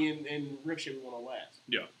 Johnny and Ricochet would want to last.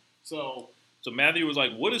 Yeah. So Matthew was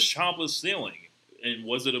like, what is Ciampa's ceiling? And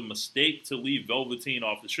was it a mistake to leave Velveteen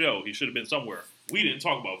off the show? He should have been somewhere. We didn't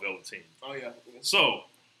talk about Velveteen. Oh, yeah. So,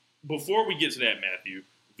 before we get to that, Matthew,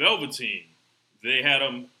 Velveteen, they had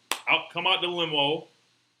him come out the limo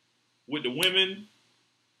with the women,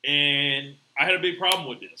 and I had a big problem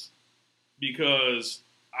with this because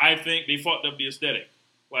I think they fucked up the aesthetic,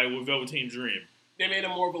 like with Velveteen Dream. They made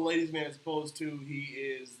him more of a ladies' man as opposed to he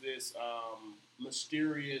is this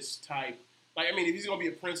mysterious type. Like, I mean, if he's gonna be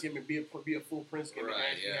a prince, he can be a full prince. Right,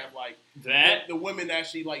 actually have like that the women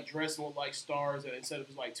actually like dress and look like stars, and instead of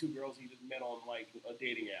just like two girls he just met on like a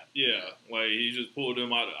dating app. Yeah, like he just pulled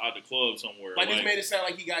them out the club somewhere. Like, this made it sound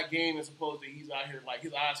like he got game as opposed to he's out here like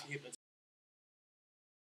his eyes can hit the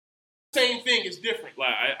same thing. It's different.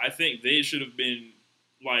 Like I think they should have been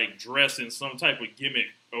like dressed in some type of gimmick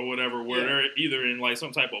or whatever, where they're either in like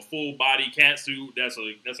some type of full body catsuit that's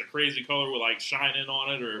a crazy color with like shining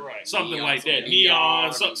on it or something neon, like that,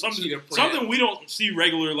 neon, something we don't see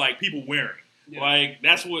regular like people wearing. Yeah. Like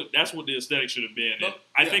that's what the aesthetic should have been. And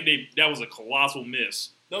I think that was a colossal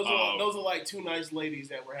miss. Those are like two nice ladies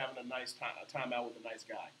that were having a nice time out with a nice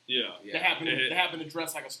guy. Yeah. They happen to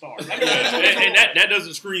dress like a star. I mean, and that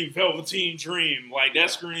doesn't scream Velveteen Dream. Like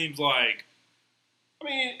that screams like. I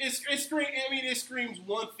mean, it screams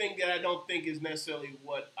one thing that I don't think is necessarily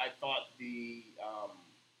what I thought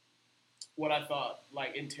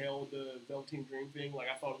like entailed the Velveteen Dream thing. Like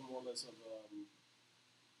I thought it was more or less of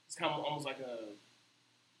it's kind of almost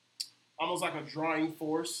like a drawing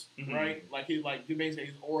force, right? Like basically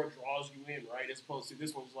his aura draws you in, right? As opposed to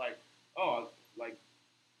this one's like, oh, like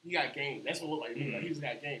he got game. That's what it looked like. Like he just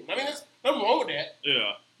got game. I mean, there's nothing wrong with that.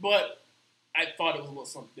 Yeah. But I thought it was a little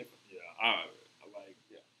something different. Yeah.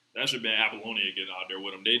 That should have been Apollonia getting out there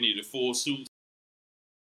with them. They needed full suits.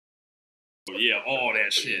 Yeah, all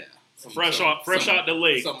that shit. Yeah. Fresh out the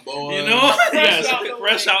lake. Some boas. You know?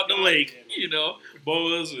 Fresh out the lake. You know?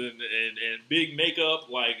 Boas and big makeup,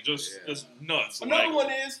 like just nuts. Another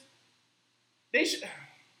one is they should.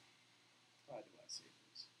 How do I say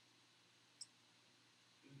this?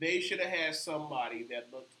 They should have had somebody that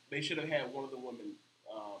looked. They should have had one of the women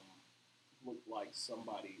look like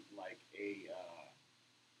somebody like a.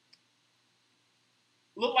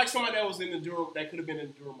 Looked like somebody that was in the Durham, that could have been in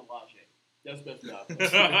the Durham Melage. That's best enough.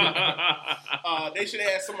 They should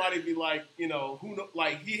have had somebody be like,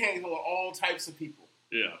 like he hangs with all types of people.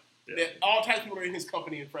 Yeah. That all types of people are in his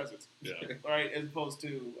company and presence. Yeah. Right? As opposed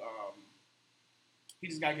to, he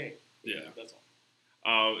just got game. Yeah. That's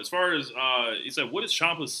all. As far as, he said, what is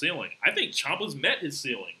Ciampa's ceiling? I think Ciampa's met his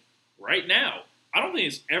ceiling right now. I don't think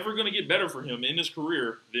it's ever going to get better for him in his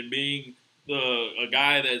career than being a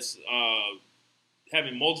guy that's,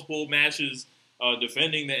 having multiple matches,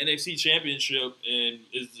 defending the NXT Championship, and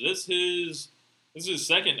is this his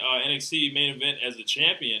second NXT main event as the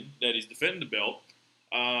champion that he's defending the belt.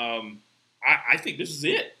 I think this is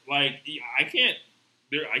it. Like I can't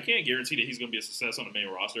guarantee that he's going to be a success on the main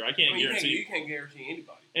roster. I can't guarantee. You can't guarantee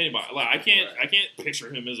anybody. Like I can't picture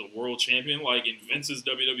him as a world champion like in Vince's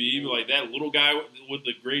WWE, like that little guy with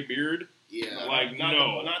the gray beard. Yeah, like not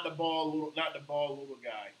the bald little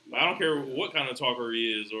guy. I don't care what kind of talker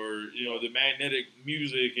he is, or the magnetic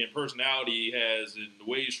music and personality he has, and the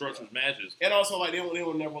way he structures matches. And also, like they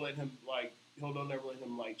will never let him they'll never let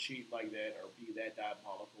him like cheat like that or be that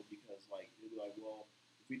diabolical because like they'll be like, well,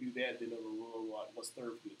 if we do that, then it'll ruin what's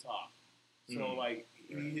third from the top. So I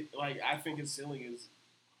think his ceiling is,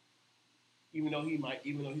 even though he's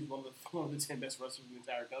one of the 10 best wrestlers in the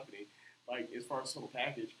entire company, like as far as total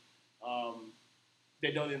package.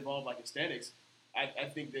 That don't involve like aesthetics. I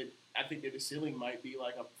think that the ceiling might be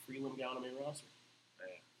like a prelim guy on the main roster.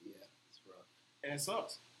 Yeah, it's rough, and it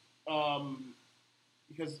sucks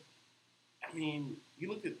because I mean,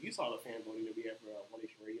 you saw the fan voting that we had for One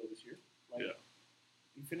Nation Radio this year. Like, Yeah.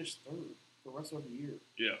 he finished third for the rest of the year.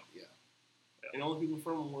 Yeah. And the only people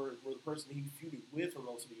from him were the person he feuded with for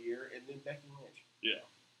most of the year, and then Becky Lynch. Yeah.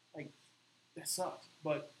 Like, that sucks.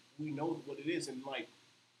 But we know what it is. And, like,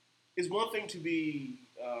 it's one thing to be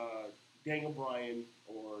Daniel Bryan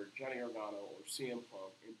or Johnny Gargano or CM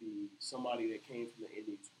Punk and be somebody that came from the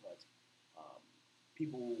Indies, but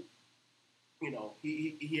people, you know,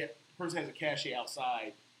 the person has a cachet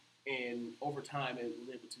outside, and over time it was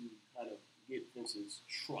able to kind of get Vince's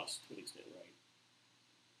trust to an extent, right?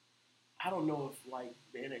 I don't know if, like,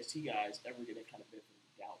 the NXT guys ever get that kind of benefit of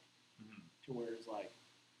the doubt to where it's like,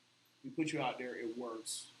 we put you out there, it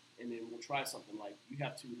works, and then we'll try something. Like, you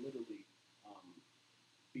have to literally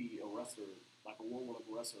be a wrestler, like a world-level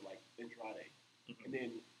wrestler like Andrade, and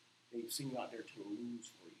then they've seen you out there to lose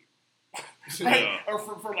for a year. Right? Yeah. Or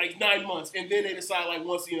for like 9 months, and then they decide, like,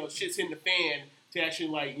 once, you know, shit's in the fan, to actually,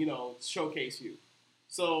 like, you know, showcase you.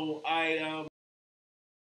 So I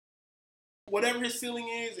whatever his ceiling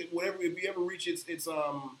is, if you ever reach it's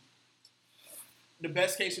the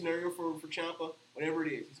best case scenario for Ciampa, whatever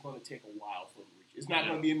it is, it's going to take a while for him to reach. It's not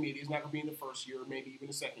going to be immediate. It's not going to be in the first year, maybe even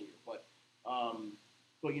the second year. But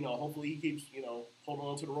you know, hopefully he keeps, you know, holding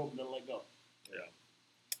on to the rope and doesn't let go. Yeah.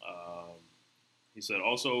 He said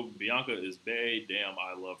also Bianca is bae. Damn,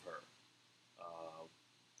 I love her.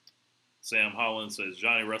 Sam Holland says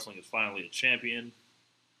Johnny Wrestling is finally a champion.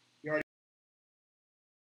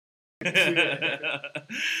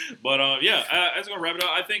 But yeah, I was gonna wrap it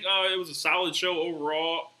up. I think it was a solid show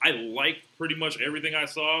overall. I liked pretty much everything I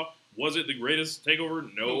saw. Was it the greatest takeover?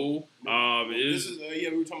 No. This is we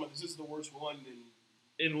were talking about this is the worst one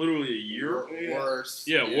in literally a year. Worse.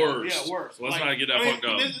 Yeah, worse. Yeah, worse. Let's like, not get that fucked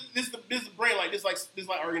up. This is the brain like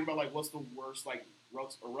arguing about, like, what's the worst, like,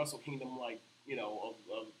 Wrestle Kingdom, like, you know,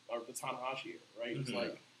 of the Tanahashi era, right? It's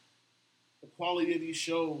like the quality of these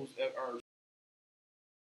shows are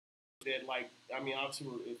that, like, I mean, obviously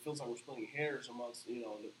it feels like we're splitting hairs amongst, you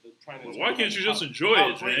know, the trying to. Well, why can't you just enjoy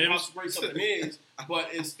it, James? How great something is,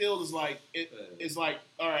 but it still is like it's like,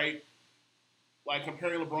 all right, like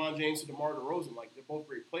comparing LeBron James to DeMar DeRozan, like, they're both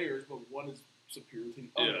great players, but one is superior to the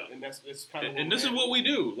other, and that's kind of. And this is what we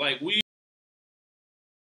do. Like we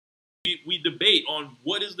debate on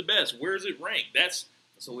what is the best, where is it ranked. That's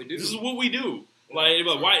what we do. This is what we do. Like,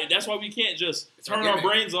 but why? That's why we can't just turn our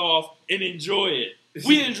brains off and enjoy it.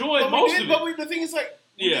 We enjoy most of it. But the thing is, like,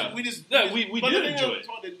 we did enjoy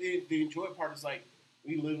it. The enjoy part is, like,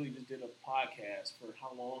 we literally just did a podcast for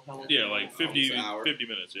how long? Yeah, like 50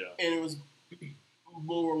 minutes, yeah. And it was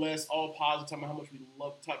more or less all positive, talking about how much we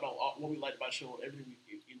love, talking about what we liked about the show, everything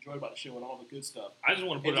we enjoyed about the show, and all the good stuff. I just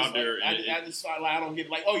want to put it out there. I don't get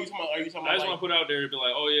it. Like, oh, are you talking about? I just want to put it out there to be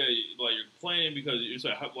like, oh yeah, like, you're complaining because you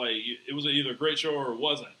said, like, it was either a great show or it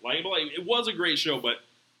wasn't. Like it was a great show, but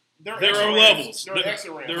there are levels.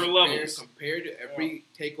 There are levels. Compared to every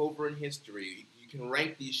takeover in history, you can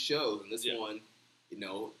rank these shows, and this one, you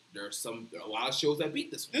know, there are a lot of shows that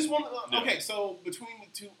beat this one. This one, okay. So between the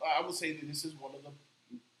two, I would say that this is one of the,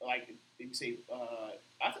 like, if you say,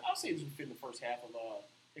 I'll say this would fit in the first half of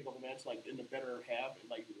takeover match, like in the better half, and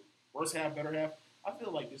like the worst half, better half. I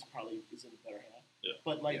feel like this probably is in the better half. Yeah.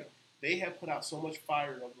 But like they have put out so much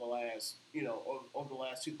fire over the last, you know, over the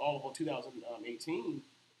last all of 2018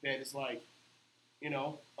 that it's like, you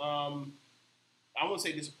know, I wouldn't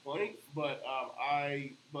say disappointing, but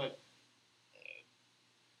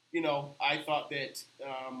you know, I thought that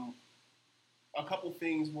a couple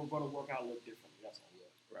things were going to work out a little differently. That's all.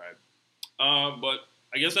 Right. But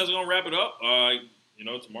I guess that's going to wrap it up. You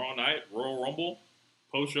know, tomorrow night, Royal Rumble,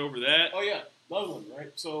 post show for that. Oh yeah, another one,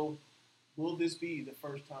 right? So, will this be the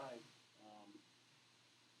first time,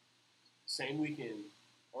 same weekend,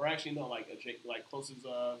 or actually no, like closest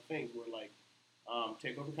things where like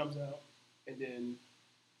Takeover comes out, and then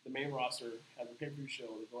the main roster has a pay-per-view show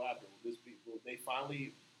to go after? Will they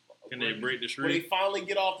finally? Can they break the streak? Will they finally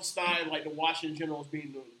get off the snide like the Washington Generals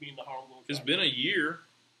being the Harlem Globetrotters? It's been a year.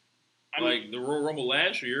 Like the Royal Rumble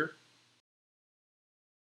last year.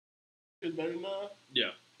 It's better than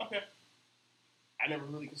yeah. Okay. I never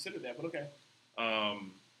really considered that, but okay.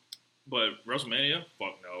 But WrestleMania,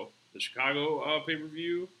 fuck no. The Chicago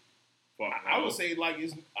pay-per-view, fuck no. I would say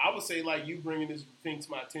like you bringing this thing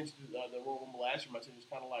to my attention, the Royal Rumble last year, my attention is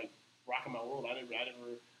kind of like rocking my world. I didn't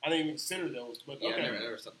even consider those, but yeah, okay. I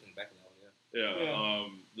never something back in that one. Yeah.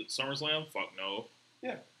 The SummerSlam, fuck no.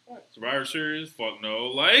 Yeah. Right. Survivor Series, fuck no.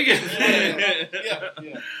 Like, yeah.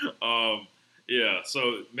 Yeah,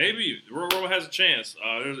 so maybe Royal Rumble has a chance.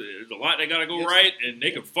 There's a lot that got to go Yes. right, and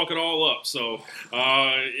they can fuck it all up. So,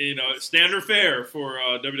 standard fare for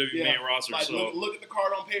WWE main roster. Like, So look at the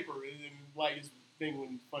card on paper. And like, it's thing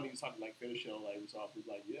when funny was talking like finish show, like, it was often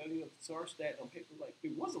like, so our stat on paper. Like,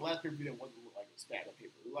 it was the last pay-per-view that wasn't like a stat on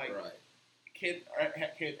paper. Like,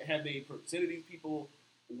 have they presented these people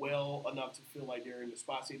well enough to feel like they're in the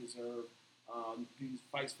spots they deserve? Do these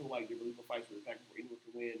fights feel like they're believable fights where anyone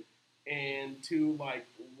can win? And two, like,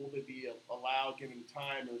 will they be allowed, given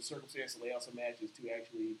time or circumstance, to lay out some matches to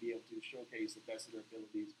actually be able to showcase the best of their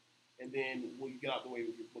abilities? And then will you get out the way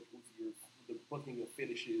with the booking of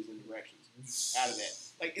finishes and directions out of that?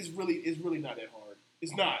 Like, it's really not that hard.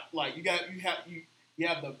 It's not. Like, you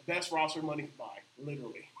have the best roster money can buy,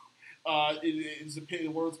 literally.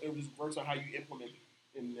 It works on how you implement it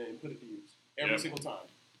and put it to use every single time,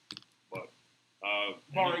 but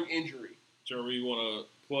barring injury. Jeremy, you want to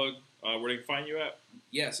plug where they can find you at?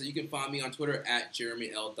 Yeah, so you can find me on Twitter at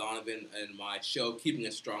Jeremy L. Donovan and my show, Keeping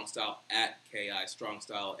It Strong Style, at KI Strong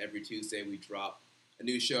Style. Every Tuesday we drop a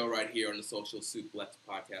new show right here on the Social Suplex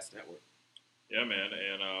Podcast Network. Yeah, man,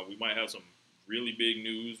 and we might have some really big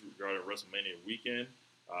news regarding WrestleMania weekend.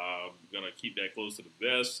 We're going to keep that close to the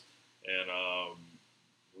vest, and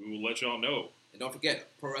we will let y'all know. And don't forget,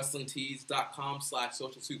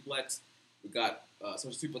 ProWrestlingTees.com/Social Suplex. We got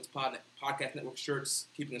Social Suplex Podcast Network shirts,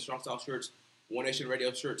 Keeping It Strong Style shirts, One Nation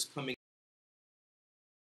Radio shirts coming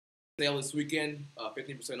sale this weekend,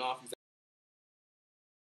 15% off.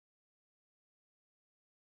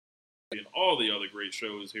 And all the other great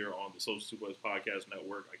shows here on the Social Suplex Podcast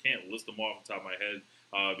Network. I can't list them off the top of my head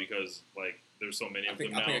because, like, there's so many of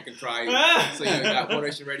them now. I think I can try. So you got One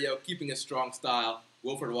Nation Radio, Keeping It Strong Style,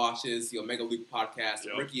 Wilford Watches, the Omega Luke Podcast,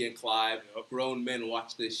 Ricky and Clive, Grown Men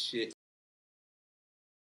Watch This Shit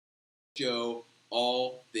show,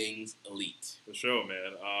 all things elite. For sure,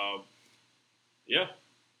 man.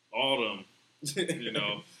 All of them,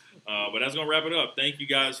 but that's going to wrap it up. Thank you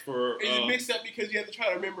guys for... It's mixed up because you have to try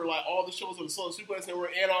to remember, like, all the shows on the Solar Suplex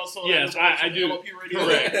Network and also... Yes, I do. LOP Radio.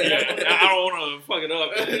 Correct. Yeah. I don't want to fuck it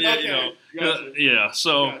up. Okay. Gotcha. Yeah,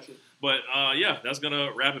 so... Gotcha. But, that's going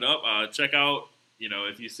to wrap it up. Check out,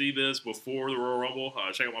 if you see this before the Royal Rumble,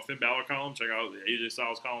 check out my Finn Balor column. Check out the AJ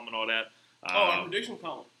Styles column and all that. Our prediction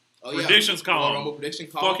column. Oh, predictions column. Royal Rumble prediction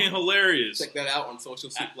column. Fucking hilarious. Check that out on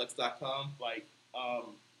socialsuplex.com.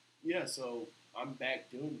 So I'm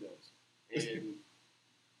back doing those. And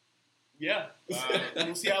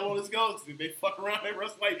we'll see how long this goes. If they fuck around at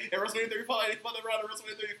WrestleMania 35, they fuck around at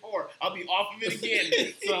WrestleMania 34. I'll be off of it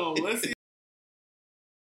again. So let's see.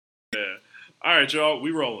 Yeah. All right, y'all.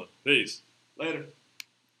 We rolling. Peace. Later.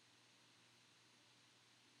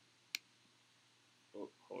 Oh,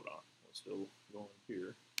 hold on. We're still going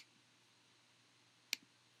here.